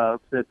Fair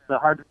Oaks. It's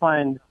hard to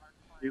find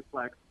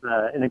duplex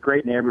in a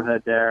great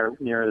neighborhood there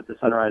near the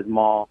Sunrise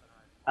Mall.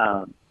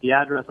 The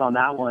address on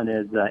that one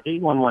is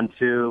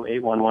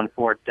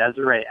 8112-8114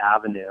 Desiree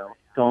Avenue.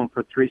 Going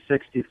for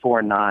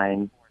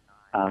 $364,900.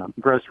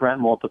 Gross rent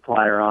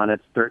multiplier on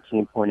it's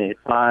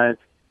 13.85.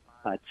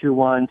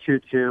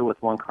 2122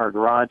 with 1-car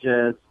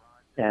garages,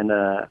 and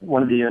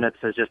one of the units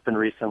has just been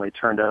recently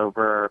turned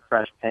over.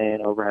 Fresh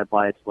paint, overhead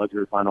lights,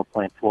 luxury vinyl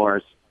plank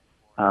floors.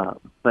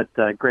 But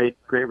great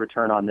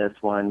return on this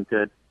one.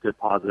 Good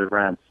positive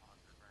rents.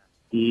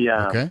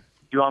 Okay.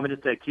 Do you want me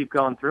just to keep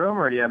going through them,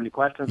 or do you have any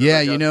questions?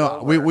 Yeah,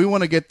 we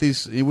want to get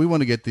these. We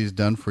want to get these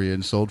done for you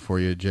and sold for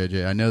you,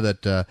 JJ. I know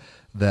that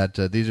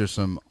these are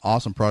some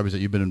awesome properties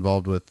that you've been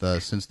involved with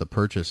since the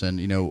purchase, and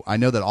I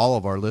know that all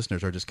of our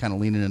listeners are just kind of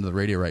leaning into the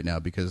radio right now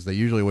because they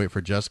usually wait for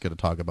Jessica to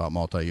talk about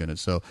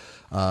multi-units. So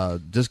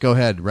just go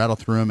ahead, rattle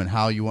through them, and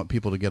how you want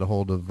people to get a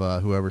hold of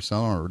whoever's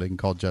selling, or they can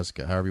call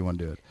Jessica, however you want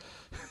to do it.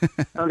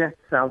 Okay,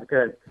 sounds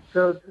good.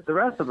 So the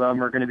rest of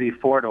them are going to be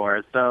 4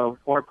 doors. So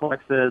 4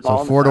 plexes. So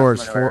all 4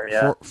 doors,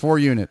 four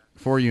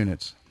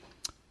units.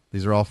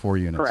 These are all 4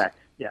 units. Correct.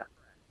 Yeah.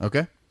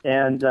 Okay.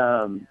 And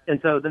so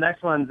the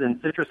next one's in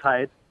Citrus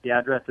Heights. The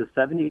address is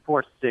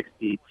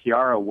 7460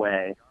 Tiara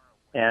Way,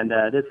 and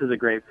this is a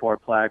great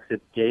 4-plex.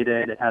 It's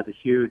gated. It has a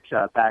huge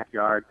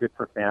backyard, good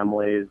for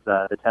families.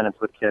 The tenants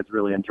with kids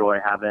really enjoy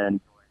having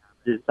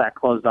just that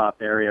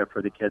closed-off area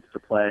for the kids to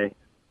play.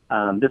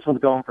 This one's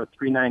going for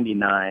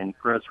 $399.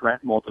 Gross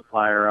rent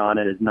multiplier on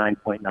it is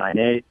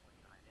 9.98.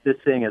 This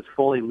thing is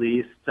fully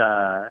leased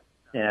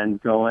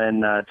and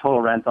going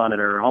total rents on it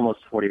are almost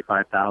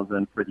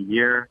 $45,000 for the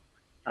year.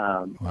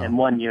 Wow. And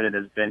one unit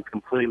has been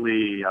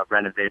completely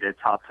renovated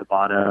top to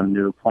bottom,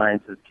 new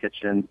appliances,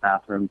 kitchens,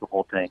 bathrooms, the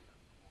whole thing.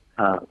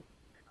 And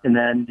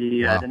then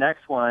the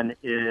next one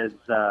is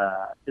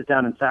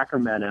down in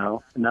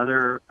Sacramento,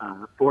 another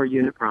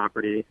 4-unit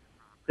property.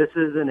 This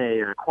is in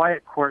a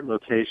quiet court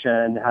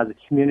location. It has a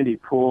community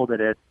pool that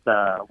it's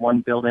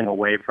one building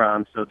away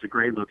from, so it's a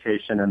great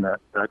location in the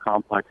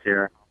complex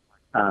here.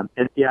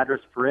 And the address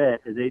for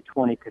it is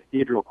 820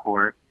 Cathedral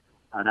Court.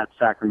 That's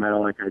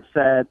Sacramento, like I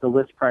said. The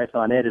list price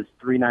on it is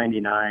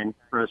 $399.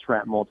 Gross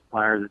rent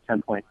multiplier is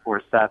at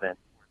 10.47.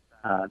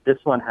 This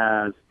one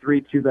has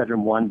 3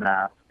 2-bedroom, 1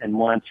 bath, and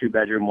 1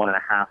 2-bedroom,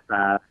 1.5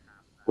 bath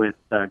with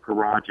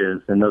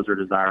garages, and those are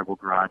desirable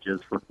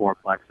garages for 4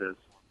 plexes.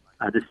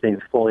 This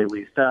thing's fully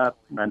leased up.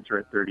 Rents are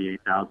at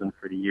 $38,000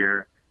 for the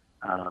year,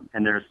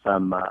 and there's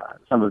some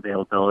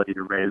availability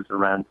to raise the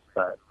rents,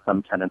 but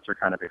some tenants are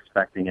kind of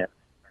expecting it.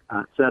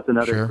 So that's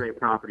another great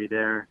property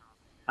there.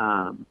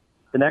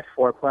 The next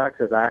 4-plex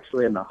is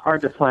actually in the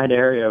hard-to-find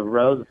area of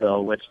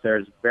Roseville, which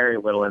there's very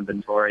little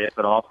inventory, if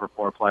at all, for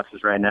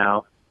 4-plexes right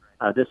now.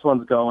 This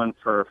one's going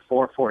for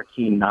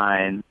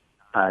 $414,900.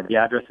 The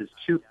address is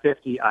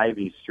 250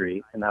 Ivy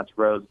Street, and that's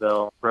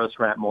Roseville. Gross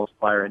rent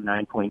multiplier at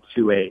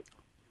 9.28.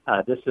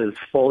 This is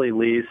fully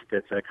leased.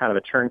 It's a kind of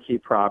a turnkey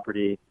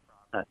property.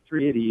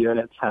 3 of the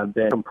units have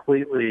been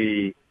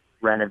completely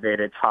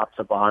renovated top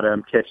to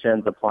bottom,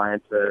 kitchens,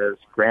 appliances,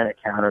 granite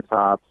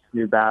countertops,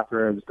 new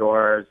bathrooms,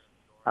 doors.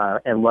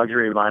 and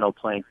luxury vinyl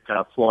plank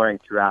flooring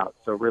throughout.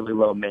 So really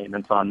low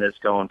maintenance on this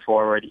going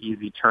forward,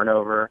 easy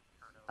turnover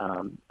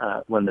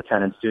when the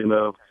tenants do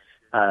move.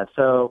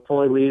 So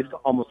fully leased,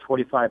 almost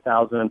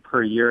 $45,000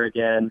 per year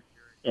again.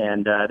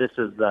 And this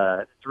is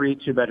 3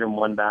 2-bedroom,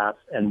 1 bath,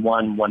 and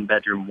 1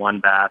 1-bedroom, 1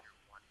 bath.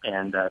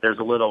 And there's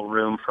a little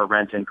room for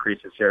rent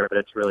increases here, but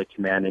it's really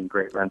commanding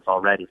great rents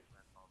already.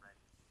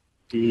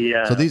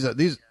 So these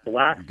the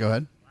last, go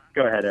ahead.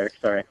 Go ahead, Eric.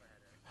 Sorry.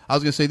 I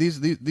was going to say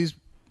these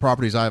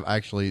properties I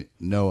actually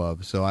know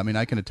of. So I mean,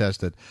 I can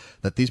attest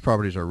that these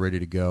properties are ready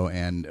to go.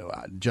 And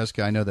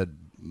Jessica, I know that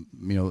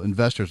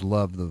investors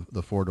love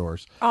the 4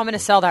 doors. Oh, I'm going to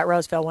sell that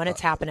Roseville one.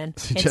 It's happening.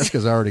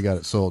 Jessica's already got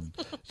it sold,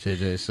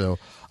 JJ. So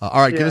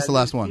all right, give us the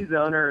last one. These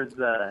owners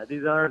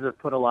have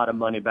put a lot of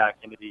money back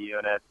into the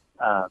unit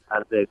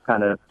as they've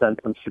kind of done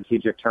some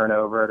strategic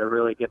turnover to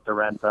really get the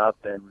rent up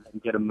and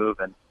get them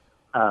moving.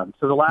 So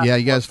the last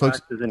you guys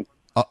folks is in.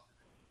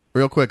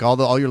 Real quick,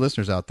 all your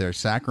listeners out there,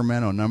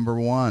 Sacramento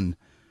 #1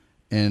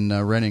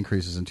 in rent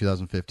increases in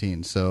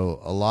 2015. So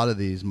a lot of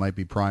these might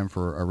be prime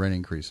for a rent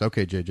increase.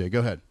 Okay, JJ, go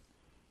ahead.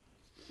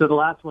 So the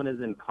last one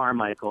is in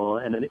Carmichael,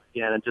 and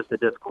again, just a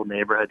difficult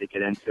neighborhood to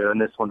get into. And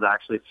this one's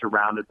actually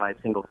surrounded by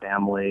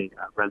single-family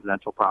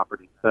residential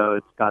property. So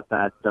it's got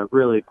that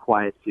really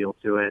quiet feel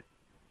to it.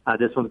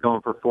 This one's going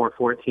for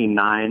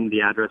 $414,900.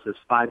 The address is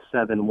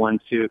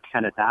 5712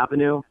 Kenneth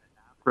Avenue.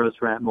 Gross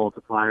rent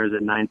multipliers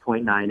at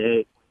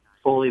 9.98.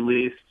 Fully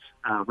leased,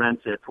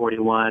 rents at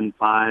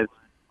 $41,500.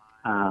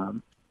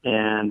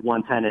 And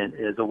one tenant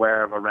is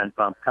aware of a rent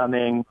bump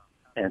coming,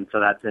 and so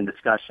that's in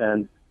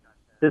discussion.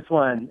 This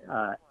one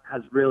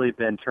has really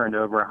been turned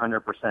over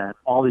 100%.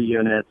 All the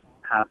units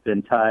have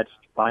been touched,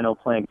 vinyl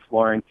plank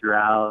flooring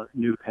throughout,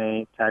 new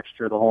paint,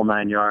 texture, the whole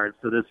 9 yards.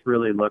 So this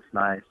really looks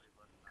nice.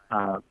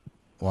 Wow.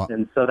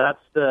 And so that's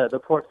the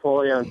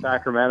portfolio in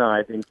Sacramento.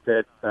 I think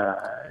that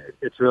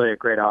it's really a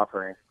great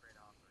offering.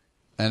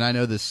 And I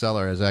know this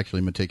seller is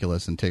actually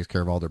meticulous and takes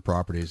care of all their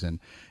properties, and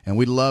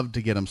we'd love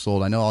to get them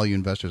sold. I know all you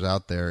investors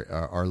out there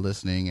are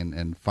listening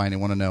and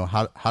want to know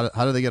how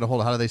do they get a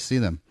hold of, how do they see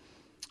them?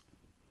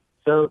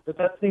 So the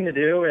best thing to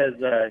do is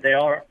they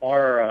are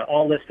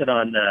all listed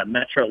on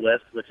Metro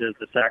List, which is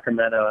the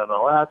Sacramento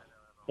MLS.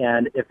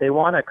 And if they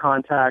want to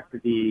contact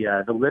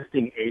the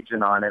listing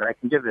agent on it, I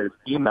can give his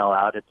email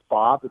out. It's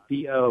Bob,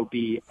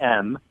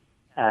 BOBM,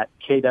 at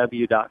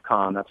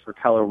KW.com. That's for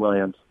Keller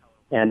Williams.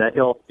 And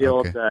he'll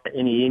field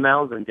any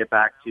emails and get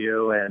back to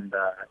you and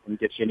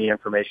get you any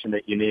information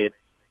that you need.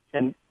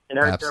 And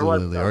Eric,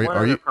 absolutely. There was one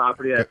other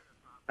property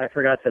I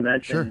forgot to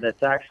mention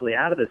that's actually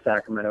out of the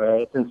Sacramento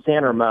area. It's in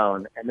San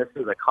Ramon, and this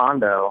is a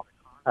condo,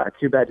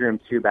 2-bedroom,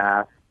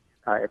 2-bath.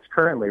 It's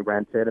currently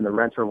rented, and the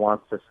renter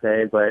wants to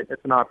stay, but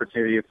it's an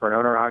opportunity for an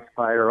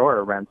owner-occupier or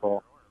a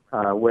rental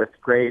with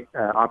great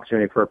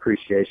opportunity for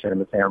appreciation in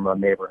the San Ramon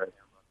neighborhood.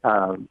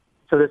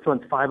 So this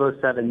one's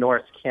 507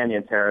 North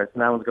Canyon Terrace,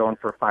 and that one's going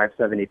for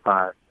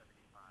 $575.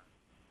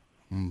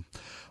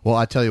 Well,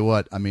 I tell you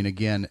what, I mean,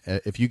 again,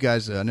 if you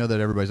guys, I know that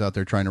everybody's out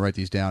there trying to write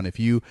these down. If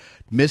you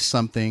miss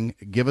something,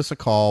 give us a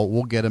call.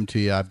 We'll get them to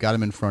you. I've got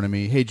them in front of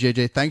me. Hey,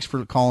 JJ, thanks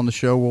for calling the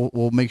show.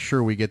 We'll make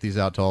sure we get these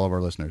out to all of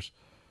our listeners.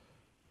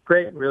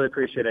 Great. Really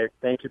appreciate it.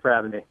 Thank you for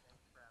having me.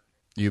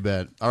 You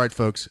bet. All right,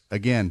 folks.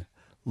 Again,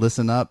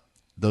 listen up.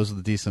 Those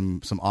are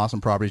some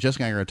awesome properties.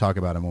 Jessica and I are going to talk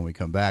about them when we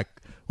come back.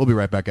 We'll be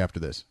right back after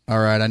this. All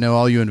right, I know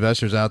all you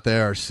investors out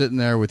there are sitting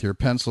there with your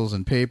pencils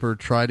and paper,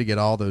 try to get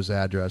all those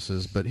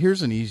addresses, but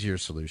here's an easier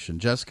solution.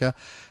 Jessica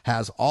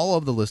has all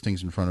of the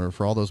listings in front of her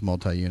for all those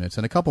multi-units,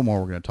 and a couple more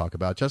we're going to talk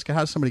about. Jessica,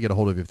 how does somebody get a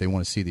hold of you if they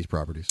want to see these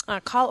properties?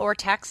 Call or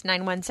text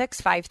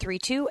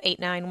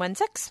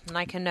 916-532-8916, and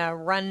I can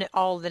run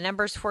all the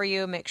numbers for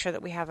you, make sure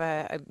that we have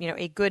a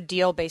good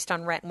deal based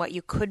on rent and what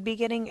you could be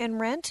getting in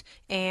rent,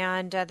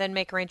 and then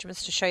make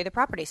arrangements to show you the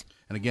properties.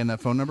 And again, that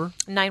phone number?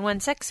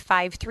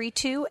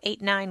 916-532-8916.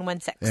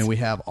 And we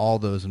have all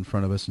those in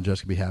front of us, and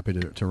Jessica will be happy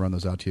to run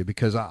those out to you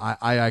because I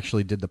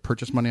actually did the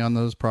purchase money on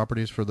those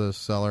properties for the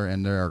seller,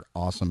 and they're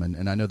awesome.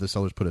 And I know the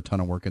sellers put a ton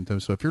of work into them.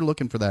 So if you're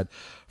looking for that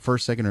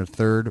first, second, or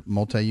third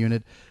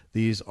multi-unit,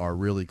 these are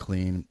really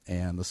clean,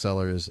 and the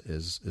seller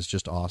is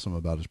just awesome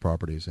about his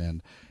properties.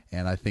 And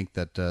I think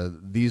that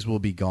these will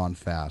be gone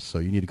fast. So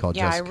you need to call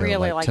Jessica I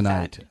really like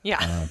tonight. That.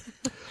 Yeah.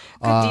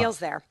 Good deals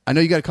there. I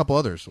know you got a couple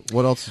others.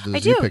 What else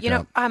did you pick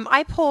up?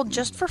 I pulled,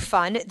 just for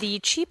fun, the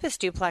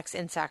cheapest duplex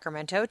in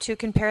Sacramento to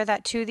compare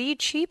that to the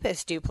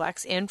cheapest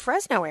duplex in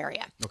Fresno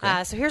area.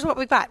 Okay. So here's what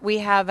we've got. We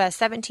have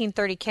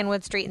 1730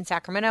 Kenwood Street in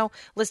Sacramento,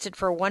 listed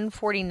for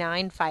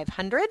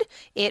 $149,500.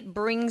 It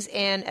brings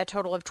in a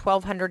total of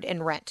 $1,200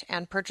 in rent,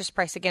 and purchase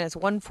price again is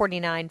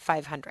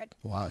 $149,500.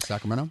 Wow,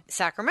 Sacramento?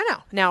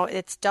 Sacramento. Now,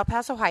 it's Del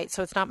Paso Heights,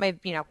 so it's not my,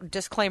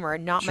 disclaimer,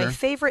 not my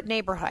favorite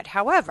neighborhood.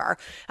 However,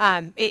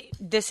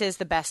 this is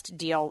the best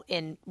deal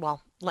in,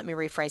 let me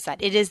rephrase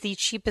that. It is the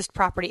cheapest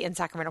property in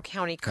Sacramento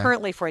County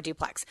currently for a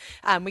duplex.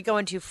 We go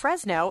into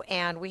Fresno,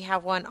 and we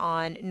have one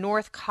on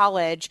North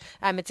College.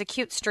 It's a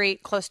cute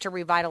street close to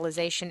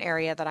revitalization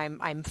area that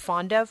I'm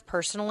fond of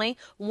personally.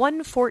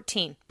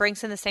 $114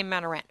 brings in the same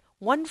amount of rent.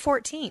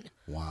 $114.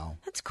 Wow.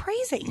 That's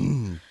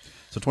crazy.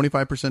 So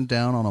 25%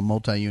 down on a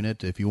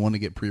multi-unit. If you want to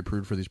get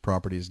pre-approved for these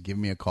properties, give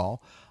me a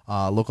call.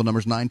 Local number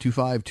is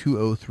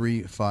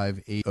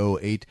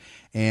 925-203-5808.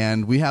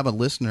 And we have a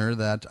listener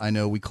that I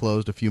know we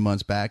closed a few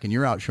months back, and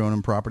you're out showing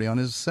him property on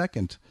his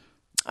second.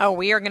 Oh,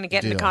 we are going to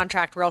get Deal. into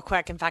contract real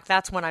quick. In fact,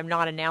 that's one I'm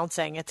not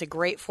announcing. It's a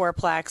great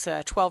fourplex,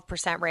 a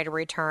 12% rate of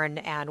return,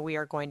 and we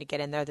are going to get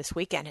in there this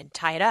weekend and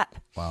tie it up.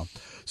 Wow.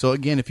 So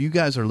again, if you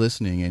guys are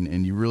listening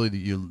and you really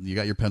you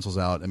got your pencils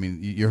out, I mean,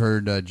 you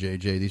heard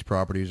JJ. These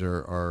properties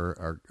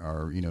are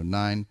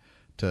 9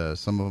 to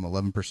some of them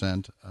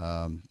 11%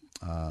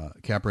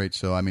 cap rate.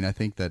 So I mean, I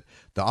think that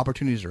the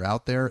opportunities are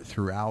out there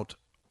throughout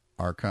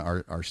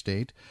our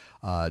state.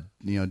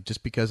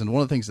 Just because, and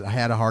one of the things that I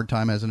had a hard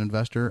time as an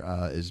investor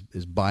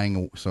is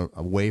buying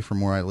away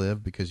from where I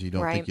live, because you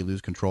don't think you lose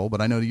control.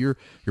 But I know you're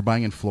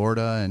buying in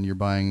Florida, and you're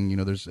buying,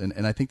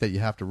 and I think that you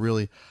have to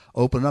really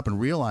open up and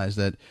realize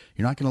that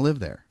you're not going to live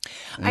there.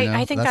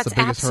 I think that's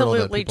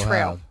absolutely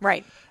true.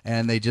 Right.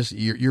 And they just,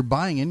 you're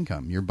buying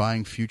income. You're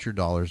buying future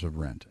dollars of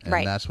rent.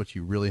 And that's what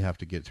you really have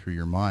to get through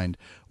your mind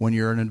when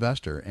you're an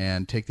investor,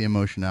 and take the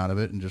emotion out of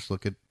it and just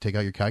take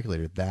out your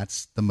calculator.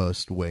 That's the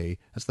best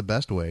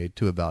way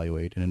to evaluate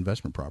an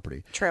investment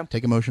property. True.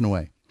 Take emotion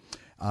away.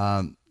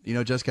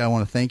 Jessica, I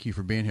want to thank you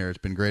for being here. It's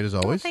been great as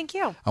always. Well, thank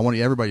you. I want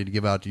everybody to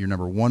give out your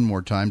number one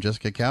more time.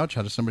 Jessica Couch,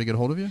 how does somebody get a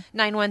hold of you?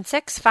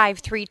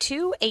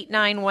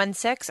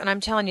 916-532-8916. And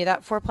I'm telling you,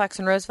 that fourplex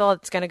in Roseville,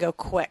 it's going to go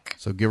quick.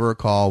 So give her a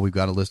call. We've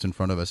got a list in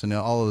front of us. And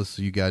all of this,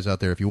 you guys out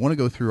there, if you want to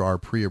go through our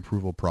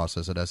pre-approval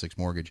process at Essex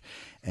Mortgage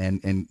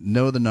and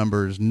know the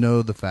numbers,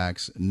 know the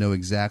facts, know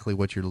exactly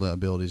what your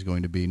liability is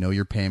going to be, know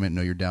your payment,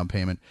 know your down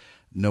payment,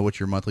 know what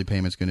your monthly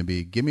payment's going to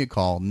be, give me a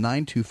call,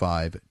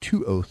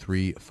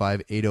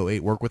 925-203-5808.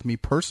 Work with me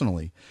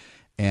personally.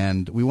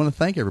 And we want to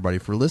thank everybody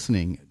for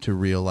listening to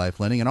Real Life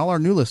Lending, and all our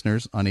new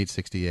listeners on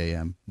 860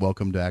 AM.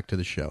 Welcome back to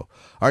the show.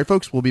 All right,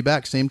 folks, we'll be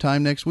back same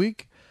time next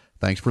week.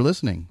 Thanks for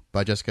listening.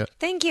 Bye, Jessica.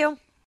 Thank you.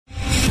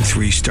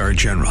 3-star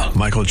General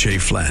Michael J.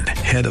 Flynn,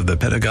 head of the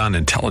Pentagon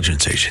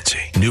Intelligence Agency,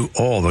 knew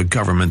all the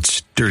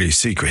government's dirty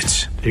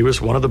secrets. He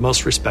was one of the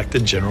most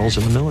respected generals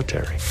in the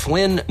military.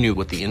 Flynn knew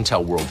what the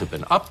intel world had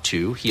been up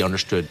to. He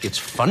understood its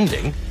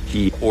funding.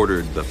 He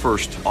ordered the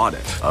first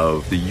audit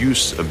of the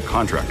use of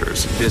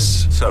contractors.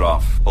 This set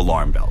off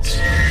alarm bells.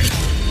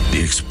 The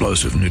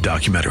explosive new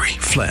documentary,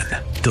 Flynn,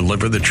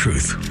 Deliver the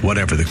Truth,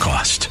 Whatever the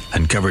Cost,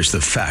 uncovers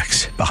the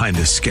facts behind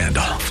this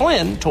scandal.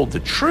 Flynn told the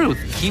truth.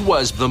 He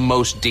was the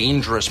most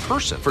dangerous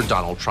person for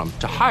Donald Trump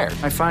to hire.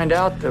 I find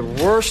out the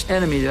worst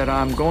enemy that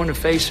I'm going to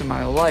face in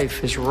my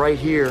life is right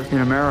here in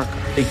America.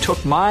 They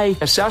took my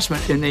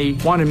assessment and they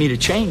wanted me to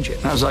change it.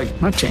 And I was like,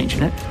 I'm not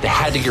changing it. They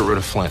had to get rid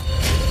of Flynn.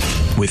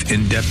 With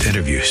in-depth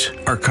interviews,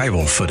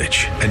 archival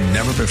footage, and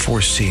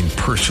never-before-seen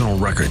personal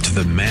records of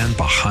the man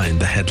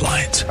behind the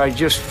headlines. I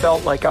just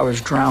felt like I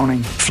was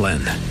drowning. Flynn,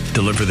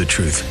 Deliver the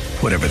Truth,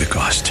 Whatever the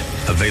Cost.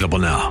 Available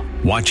now.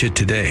 Watch it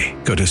today.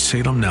 Go to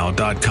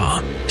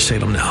salemnow.com.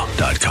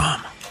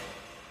 salemnow.com.